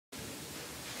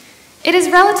It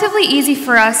is relatively easy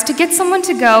for us to get someone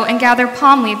to go and gather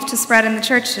palm leaves to spread in the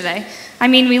church today. I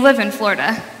mean, we live in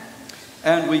Florida.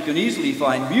 And we can easily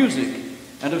find music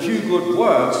and a few good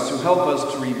words to help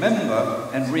us to remember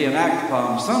and reenact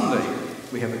Palm Sunday.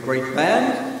 We have a great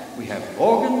band, we have an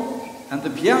organ, and the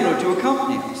piano to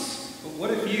accompany us. But what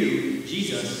if you,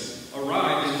 Jesus,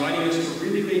 arrived inviting us to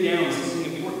really lay down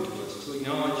something important to us to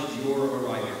acknowledge your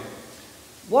arrival?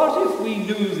 What if we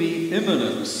knew the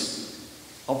imminence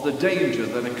of the danger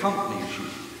that accompanies you,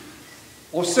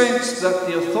 or sensed that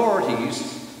the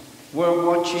authorities were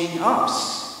watching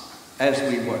us as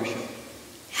we worship?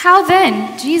 How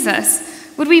then,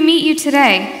 Jesus, would we meet you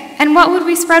today, and what would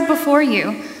we spread before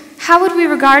you? How would we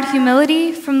regard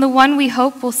humility from the one we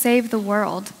hope will save the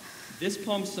world? This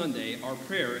Palm Sunday, our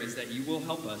prayer is that you will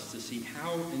help us to see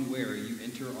how and where you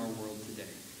enter our world today.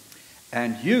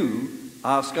 And you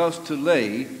ask us to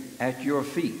lay at your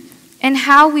feet. And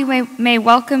how we may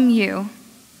welcome you.